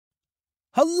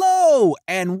Hello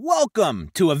and welcome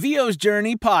to a VO's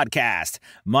Journey podcast.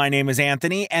 My name is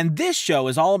Anthony, and this show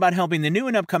is all about helping the new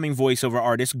and upcoming voiceover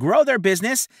artists grow their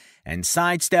business and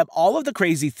sidestep all of the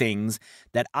crazy things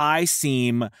that I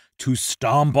seem to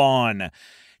stomp on.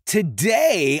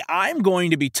 Today, I'm going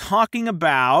to be talking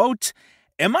about,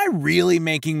 am I really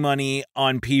making money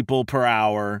on people per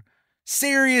hour?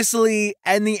 Seriously?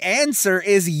 And the answer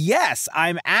is yes,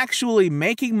 I'm actually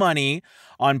making money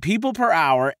on people per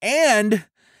hour, and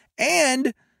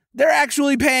they're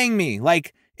actually paying me.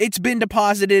 Like, it's been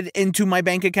deposited into my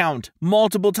bank account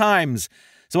multiple times.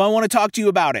 So I want to talk to you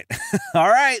about it. All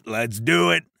right, let's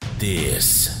do it.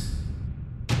 This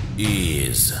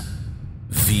is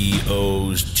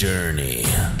VO's Journey.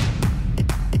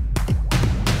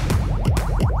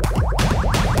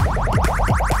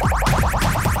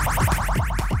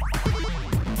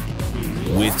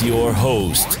 With your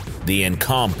host, the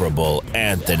incomparable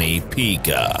Anthony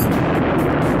Pica.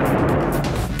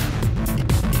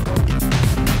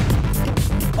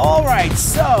 All right,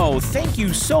 so thank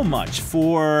you so much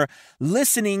for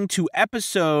listening to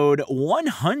episode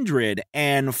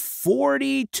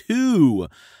 142.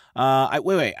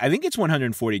 Wait, I think it's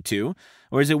 142.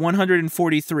 Or is it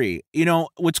 143? You know,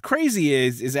 what's crazy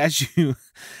is as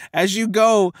you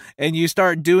go and you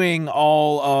start doing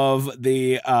all of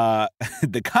the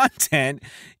the content,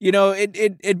 you know,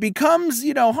 it becomes,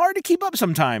 you know, hard to keep up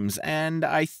sometimes. And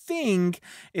I think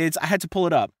I had to pull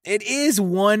it up. It is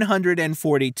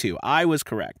 142. I was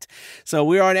correct. So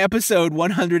we're on episode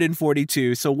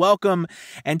 142. So welcome.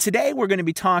 And today we're going to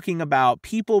be talking about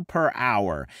people per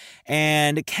hour.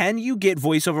 And can you get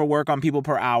voiceover work on people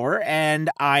per hour? And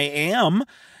I am.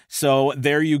 So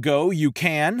there you go. You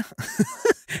can.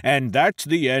 And that's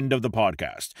the end of the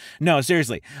podcast. No,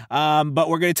 seriously. But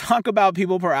we're going to talk about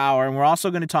people per hour. And we're also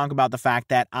going to talk about the fact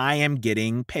that I am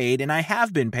getting paid, and I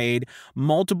have been paid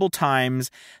multiple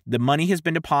times. The money has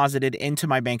been deposited into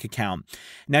my bank account.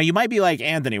 Now, you might be like,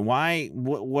 Anthony, why?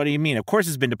 What do you mean? Of course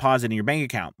it's been deposited in your bank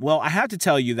account. Well, I have to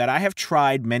tell you that I have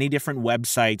tried many different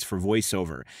websites for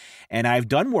voiceover. And I've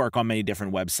done work on many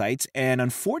different websites. And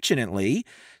unfortunately,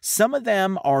 some of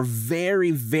them are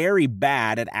very, very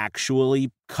bad at actually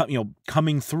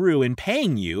coming through and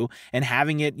paying you and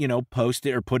having it,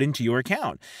 posted or put into your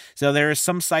account. So there are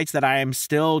some sites that I am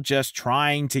still just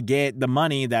trying to get the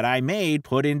money that I made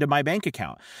put into my bank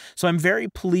account. So I'm very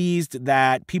pleased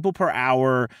that People Per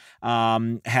Hour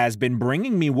has been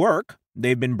bringing me work.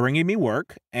 They've been bringing me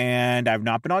work, and I've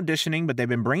not been auditioning, but they've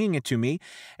been bringing it to me.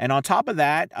 And on top of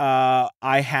that,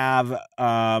 I have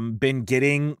been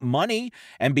getting money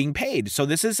and being paid. So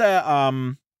this is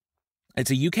it's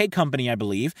a UK company, I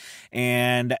believe,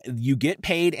 and you get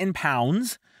paid in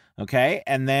pounds. Okay.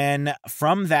 And then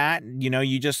from that,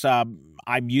 you just, I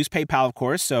use PayPal, of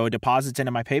course. So it deposits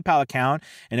into my PayPal account.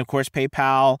 And of course,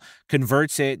 PayPal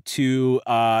converts it to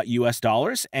US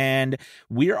dollars, and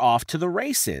we're off to the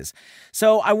races.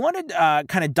 So I wanted to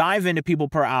kind of dive into People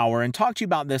Per Hour and talk to you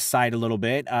about this site a little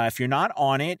bit. If you're not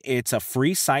on it, it's a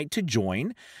free site to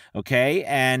join. Okay.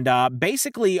 And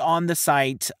basically on the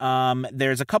site,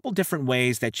 there's a couple different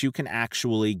ways that you can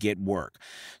actually get work.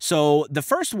 So the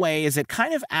first way is it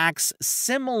kind of acts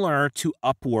similar to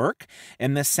Upwork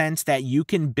in the sense that you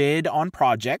can bid on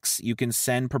projects. You can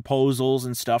send proposals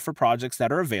and stuff for projects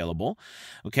that are available.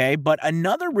 Okay. But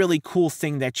another really cool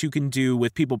thing that you can do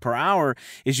with People Per Hour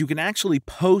is you can actually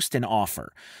post an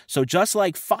offer. So just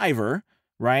like Fiverr,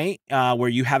 right, where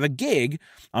you have a gig,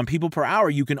 on People Per Hour,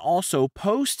 you can also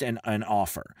post an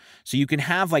offer. So you can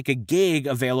have like a gig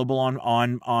available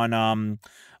on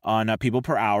People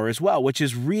Per Hour as well, which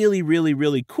is really, really,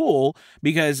 really cool,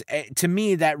 because to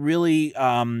me that really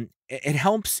it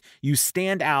helps you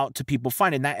stand out to people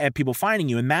finding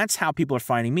you, and that's how people are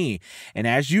finding me. And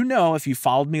as you know, if you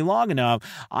followed me long enough,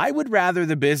 I would rather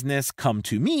the business come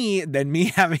to me than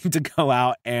me having to go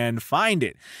out and find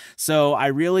it. So I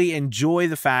really enjoy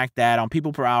the fact that on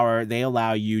People Per Hour they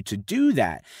allow you to do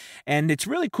that, and it's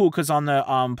really cool because on the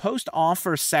post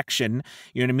offer section,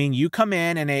 you know what I mean, you come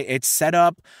in and it's set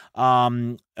up all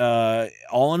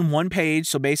in one page.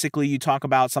 So basically you talk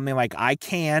about something like I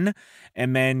can,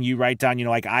 and then you write down,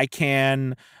 like I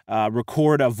can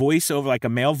record a voiceover, like a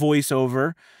male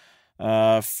voiceover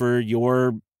for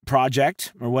your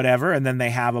project or whatever. And then they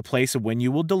have a place of when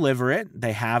you will deliver it.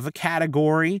 They have a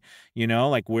category,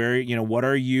 like where, what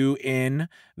are you in?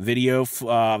 Video,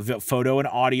 photo and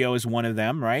audio is one of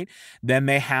them, right? Then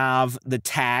they have the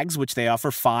tags, which they offer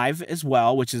 5 as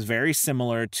well, which is very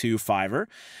similar to Fiverr.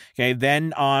 Okay.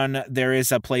 Then there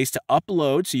is a place to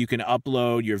upload. So you can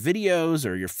upload your videos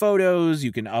or your photos.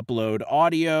 You can upload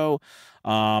audio.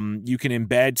 You can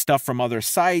embed stuff from other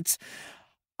sites.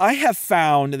 I have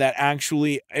found that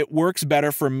actually it works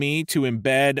better for me to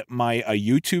embed a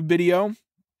YouTube video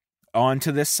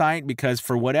onto this site, because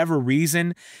for whatever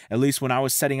reason, at least when I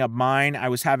was setting up mine, I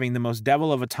was having the most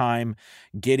devil of a time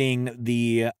getting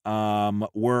the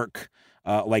work,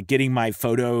 like getting my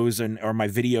photos or my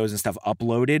videos and stuff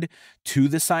uploaded to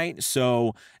the site.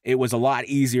 So it was a lot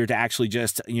easier to actually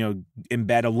just,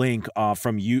 embed a link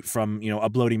from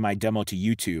uploading my demo to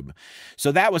YouTube.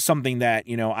 So that was something that,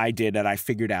 I did, that I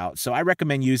figured out. So I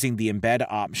recommend using the embed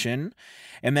option.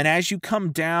 And then as you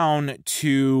come down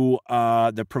to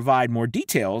the provide more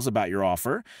details about your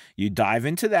offer, you dive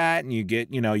into that and you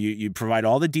get, you provide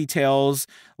all the details,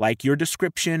 like your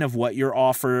description of what your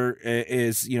offer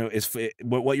is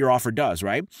what your offer does,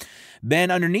 right?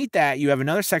 Then underneath that, you have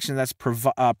another section that's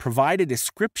provide a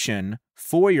description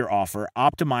for your offer,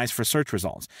 optimized for search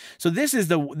results. So this is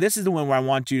the one where I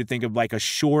want you to think of like a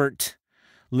short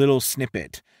little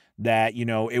snippet that,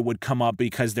 it would come up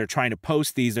because they're trying to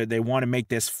post these, or they want to make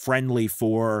this friendly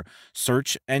for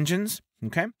search engines.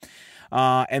 Okay.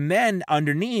 And then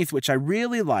underneath, which I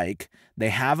really like, they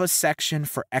have a section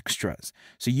for extras.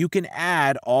 So you can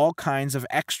add all kinds of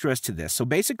extras to this. So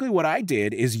basically what I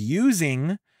did is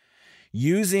using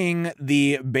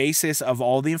the basis of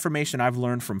all the information I've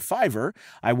learned from Fiverr,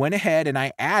 I went ahead and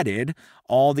I added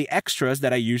all the extras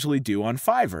that I usually do on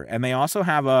Fiverr. And they also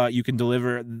have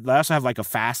they also have like a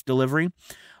fast delivery.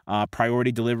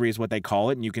 Priority delivery is what they call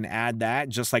it. And you can add that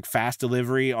just like fast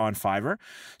delivery on Fiverr.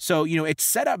 So, it's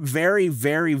set up very,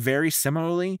 very, very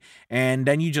similarly. And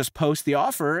then you just post the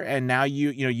offer, and now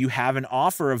you have an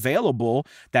offer available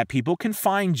that people can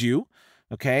find you.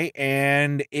 Okay.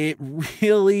 And it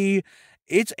really,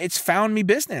 it's found me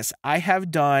business. I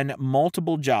have done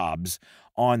multiple jobs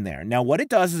on there. Now, what it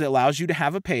does is it allows you to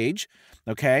have a page.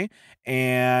 Okay.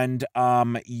 And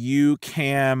you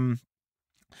can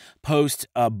post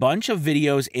a bunch of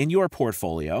videos in your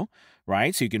portfolio,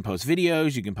 right? So you can post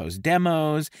videos, you can post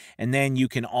demos, and then you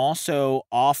can also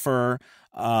offer,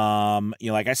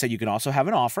 like I said, you can also have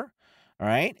an offer. All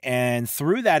right. And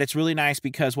through that, it's really nice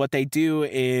because what they do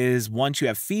is once you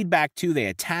have feedback too, they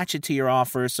attach it to your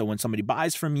offer. So when somebody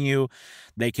buys from you,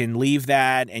 they can leave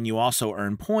that, and you also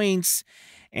earn points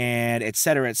and et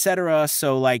cetera, et cetera.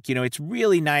 So it's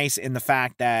really nice in the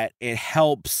fact that it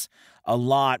helps a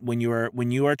lot when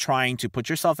you are trying to put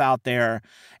yourself out there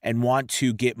and want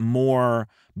to get more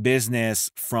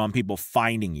business from people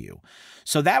finding you.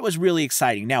 So that was really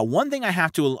exciting. Now, one thing I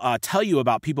have to tell you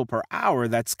about people per hour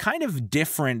that's kind of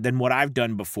different than what I've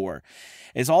done before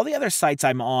is all the other sites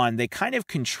I'm on, they kind of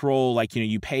control,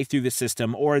 you pay through the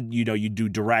system, or, you do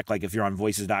direct, like if you're on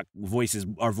Voice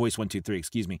 123,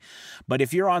 excuse me. But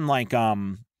if you're on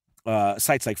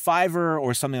sites like Fiverr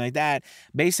or something like that,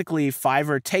 basically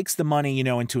Fiverr takes the money,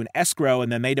 into an escrow,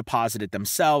 and then they deposit it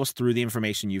themselves through the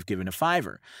information you've given to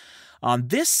Fiverr. On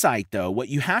this site, though, what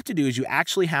you have to do is you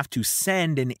actually have to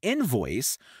send an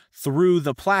invoice through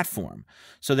the platform.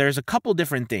 So there's a couple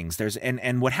different things.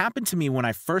 And what happened to me when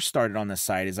I first started on this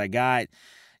site is I got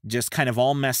just kind of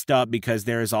all messed up, because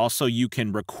there is also, you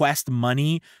can request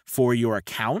money for your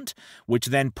account, which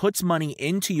then puts money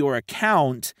into your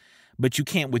account, but you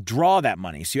can't withdraw that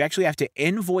money. So you actually have to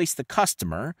invoice the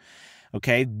customer.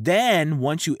 Okay. Then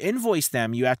once you invoice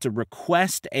them, you have to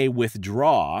request a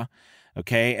withdraw.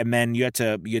 Okay. And then you have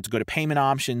to go to payment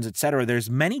options, et cetera. There's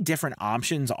many different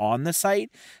options on the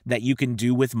site that you can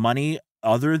do with money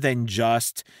other than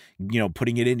just,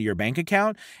 putting it into your bank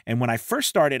account. And when I first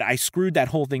started, I screwed that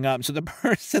whole thing up. So the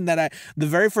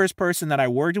very first person that I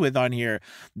worked with on here,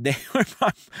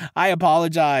 I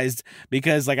apologized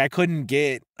because I couldn't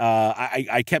get,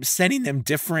 I kept sending them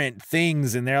different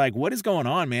things, and they're like, what is going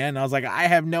on, man? And I was like, I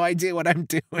have no idea what I'm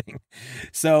doing.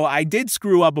 So I did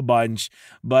screw up a bunch,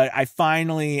 but I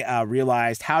finally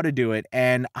realized how to do it.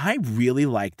 And I really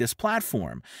like this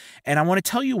platform. And I want to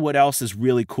tell you what else is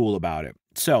really cool about it.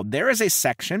 So there is a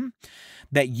section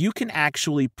that you can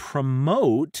actually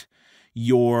promote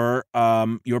your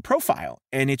profile.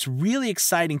 And it's really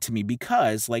exciting to me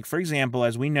because, for example,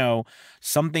 as we know,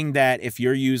 something that if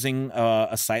you're using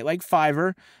a site like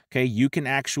Fiverr, okay, you can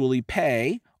actually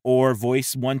pay, or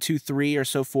Voice 123 or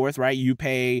so forth, right? You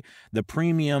pay the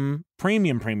premium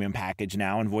package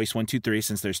now in Voice 123,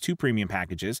 since there's two premium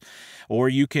packages, or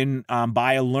you can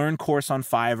buy a Learn course on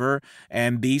Fiverr,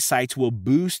 and these sites will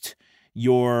boost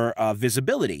your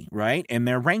visibility, right, in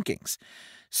their rankings.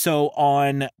 So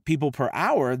on People Per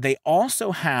Hour, they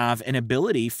also have an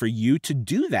ability for you to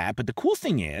do that. But the cool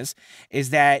thing is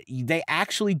that they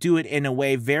actually do it in a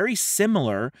way very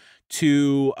similar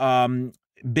to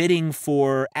bidding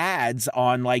for ads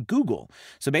on like Google.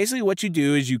 So basically what you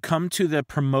do is you come to the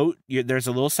there's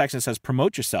a little section that says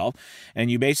promote yourself,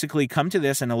 and you basically come to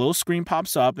this and a little screen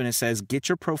pops up and it says get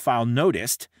your profile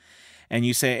noticed. And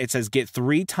it says get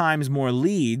 3 times more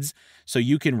leads, so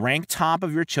you can rank at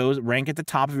the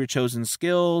top of your chosen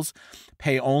skills,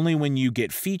 pay only when you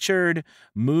get featured,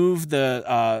 move up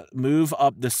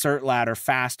the cert ladder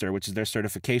faster, which is their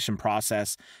certification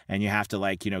process, and you have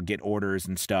to get orders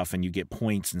and stuff, and you get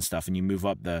points and stuff, and you move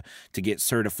up to get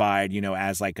certified,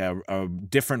 as like a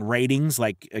different ratings,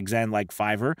 like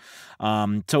Fiverr.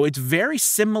 So it's very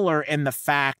similar in the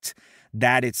fact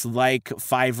that it's like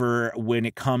Fiverr when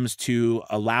it comes to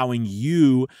allowing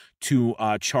you to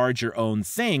charge your own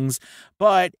things,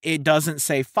 but it doesn't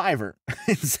say Fiverr.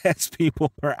 It says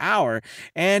people per hour,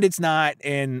 and it's not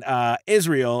in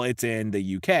Israel, it's in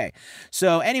the UK.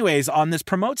 So anyways, on this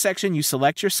promote section, you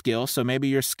select your skill. So maybe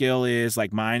your skill is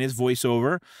like mine is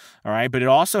voiceover, all right? But it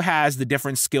also has the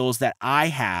different skills that I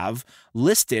have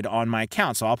listed on my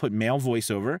account. So I'll put male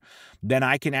voiceover. Then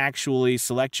I can actually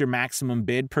select your maximum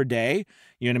bid per day.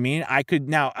 You know what I mean? I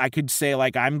could say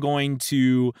like I'm going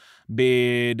to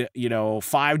bid,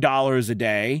 $5 a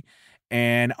day.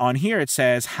 And on here it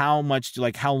says how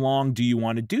long do you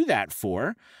want to do that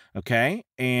for? Okay.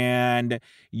 And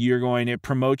you're going to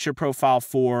promote your profile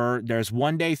there's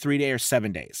 1 day, 3 day, or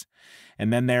 7 days.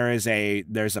 And then there's a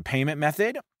payment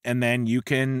method, and then you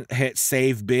can hit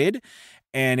save bid.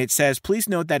 And it says, please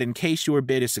note that in case your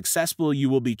bid is successful, you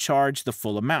will be charged the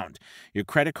full amount. Your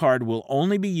credit card will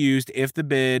only be used if the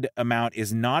bid amount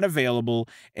is not available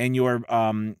in your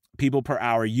people per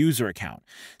hour user account.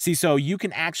 See, so you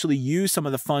can actually use some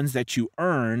of the funds that you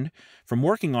earned from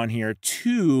working on here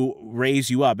to raise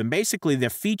you up. And basically the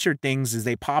featured things is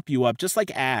they pop you up just like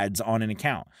ads on an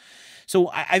account. So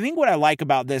I think what I like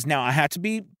about this, now I have to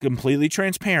be completely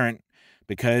transparent,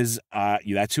 because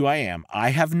that's who I am. I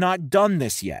have not done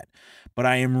this yet, but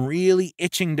I am really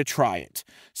itching to try it.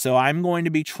 So I'm going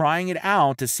to be trying it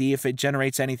out to see if it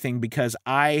generates anything, because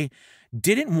I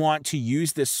didn't want to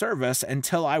use this service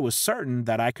until I was certain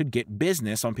that I could get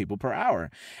business on people per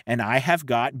hour. And I have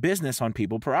got business on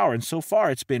people per hour. And so far,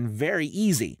 it's been very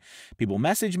easy. People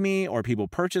message me or people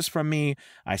purchase from me.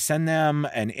 I send them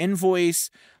an invoice.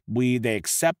 They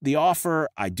accept the offer.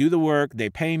 I do the work. They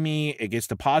pay me. It gets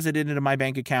deposited into my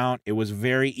bank account. It was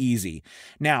very easy.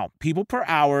 Now, people per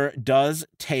hour does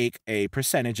take a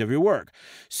percentage of your work.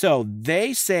 So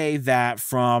they say that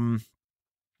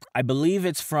I believe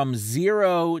it's from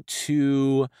 0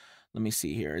 to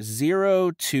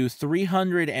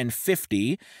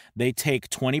 350, they take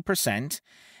 20%.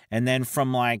 And then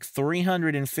from like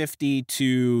 350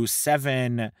 to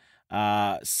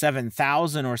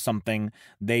 7,000 or something,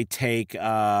 they take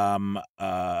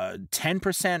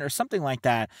 10% or something like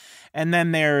that. And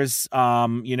then there's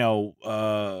after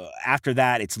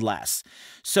that it's less.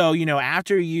 So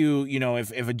after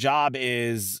if a job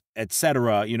is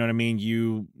etc., you know what I mean,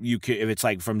 you could, if it's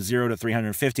like from 0 to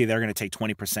 350, they're going to take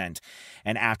 20%.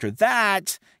 And after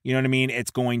that, you know what I mean,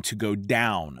 it's going to go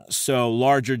down. So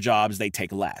larger jobs, they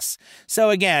take less. So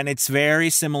again, it's very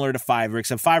similar to Fiverr,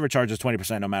 except Fiverr charges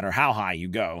 20% no matter how high you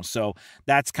go. So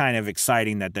that's kind of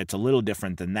exciting that's a little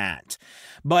different than that.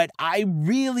 But I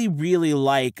really, really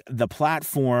like the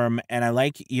platform, and I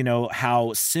like,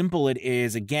 how simple it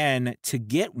is, again, to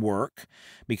get work,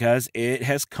 because it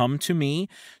has come to me.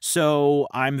 So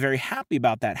I'm very happy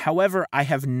about that. However, I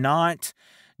have not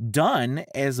done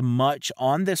as much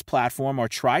on this platform, or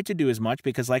tried to do as much,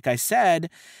 because like I said,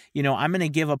 I'm going to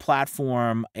give a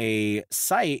platform a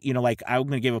site, like I'm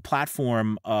going to give a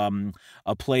platform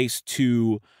a place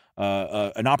to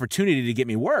an opportunity to get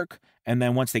me work. And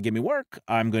then once they give me work,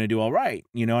 I'm going to do all right.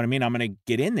 You know what I mean? I'm going to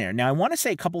get in there. Now, I want to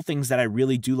say a couple things that I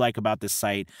really do like about this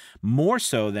site, more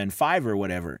so than Fiverr or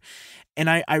whatever. And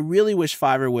I really wish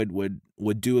Fiverr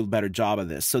would do a better job of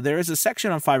this. So there is a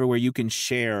section on Fiverr where you can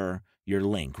share your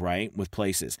link, right, with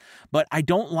places. But I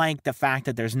don't like the fact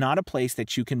that there's not a place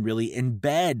that you can really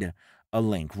embed a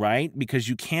link, right? Because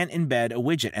you can't embed a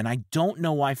widget. And I don't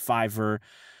know why Fiverr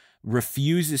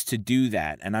refuses to do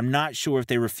that. And I'm not sure if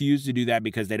they refuse to do that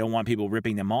because they don't want people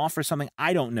ripping them off or something.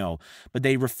 I don't know, but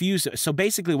they refuse. So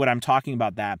basically what I'm talking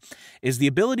about that is the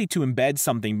ability to embed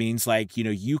something means like,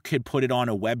 you could put it on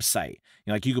a website,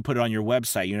 like you could put it on your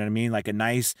website, you know what I mean? Like a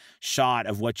nice shot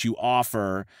of what you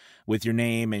offer with your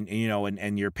name and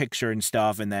and your picture and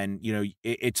stuff, and then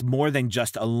it's more than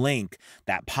just a link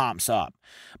that pops up.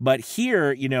 But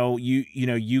here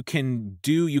you can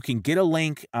get a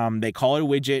link, they call it a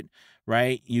widget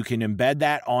right? You can embed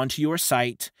that onto your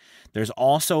site. There's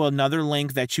also another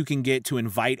link that you can get to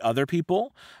invite other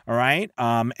people, all right?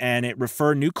 And it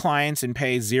refer new clients and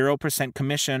pay 0%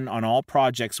 commission on all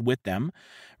projects with them,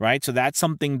 right? So that's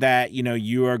something that,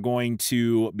 you are going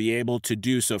to be able to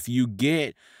do. So if you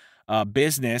get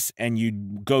business and you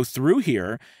go through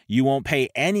here, you won't pay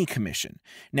any commission.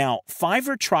 Now,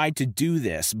 Fiverr tried to do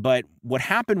this, but what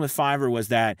happened with Fiverr was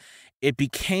that it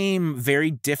became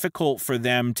very difficult for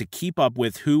them to keep up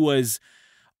with who was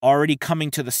already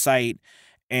coming to the site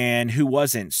and who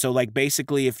wasn't. So like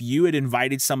basically if you had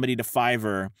invited somebody to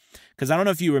Fiverr, because I don't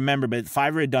know if you remember, but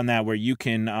Fiverr had done that where you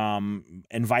can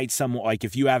invite someone, like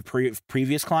if you have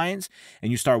previous clients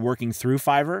and you start working through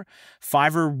Fiverr,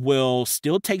 Fiverr will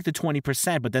still take the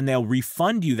 20%, but then they'll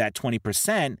refund you that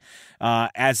 20%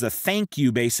 as a thank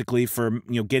you basically for,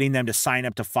 getting them to sign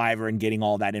up to Fiverr and getting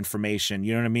all that information.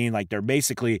 You know what I mean? Like they're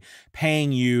basically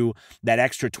paying you that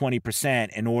extra 20%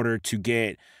 in order to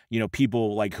get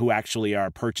people like who actually are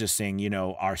purchasing,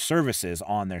 our services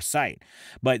on their site.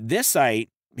 But this site,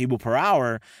 people per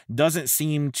hour, doesn't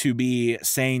seem to be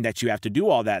saying that you have to do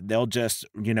all that. They'll just,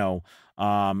 you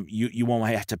won't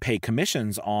have to pay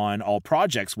commissions on all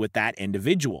projects with that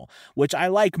individual, which I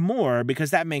like more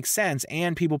because that makes sense.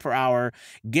 And people per hour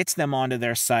gets them onto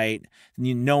their site,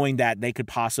 knowing that they could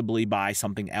possibly buy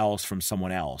something else from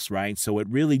someone else, right? So it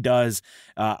really does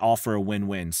offer a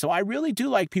win-win. So I really do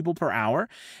like people per hour.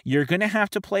 You're going to have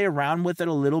to play around with it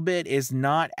a little bit. It's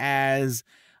not as...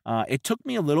 it took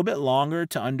me a little bit longer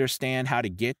to understand how to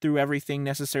get through everything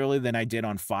necessarily than I did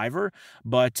on Fiverr,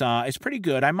 but it's pretty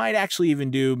good. I might actually even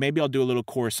maybe I'll do a little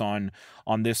course on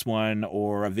this one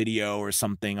or a video or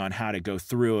something on how to go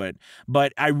through it.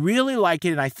 But I really like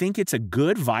it, and I think it's a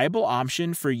good, viable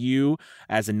option for you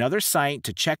as another site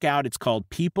to check out. It's called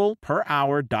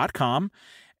peopleperhour.com.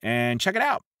 And check it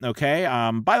out. Okay.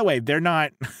 By the way, they're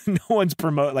not, no one's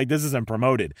this isn't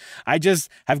promoted. I just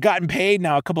have gotten paid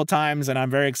now a couple of times and I'm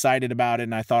very excited about it.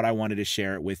 And I thought I wanted to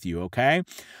share it with you. Okay.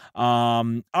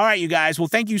 All right, you guys. Well,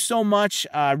 thank you so much.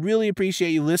 I really appreciate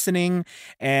you listening.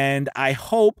 And I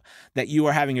hope that you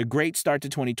are having a great start to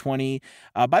 2020.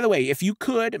 By the way, if you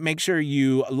could make sure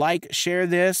you share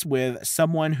this with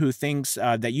someone who thinks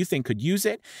that you think could use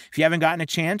it. If you haven't gotten a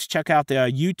chance, check out the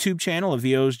YouTube channel of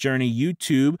VO's Journey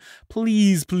YouTube.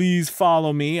 Please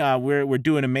follow me. We're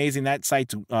doing amazing. That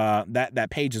site's that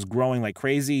page is growing like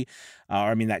crazy.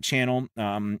 That channel.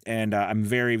 And I'm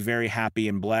very, very happy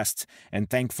and blessed and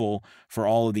thankful for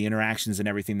all of the interactions and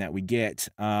everything that we get.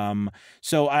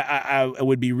 So it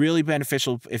would be really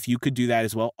beneficial if you could do that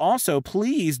as well. Also,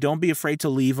 please don't be afraid to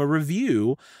leave a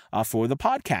review for the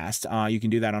podcast. You can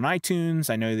do that on iTunes.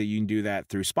 I know that you can do that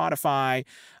through Spotify,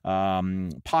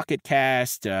 Pocket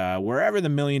Cast, wherever the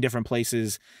million different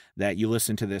places that you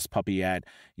listen to this puppy at.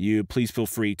 You please feel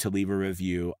free to leave a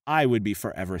review. I would be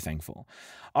forever thankful.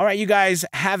 All right, you guys,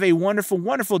 have a wonderful,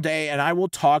 wonderful day, and I will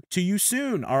talk to you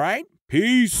soon. All right?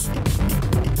 Peace.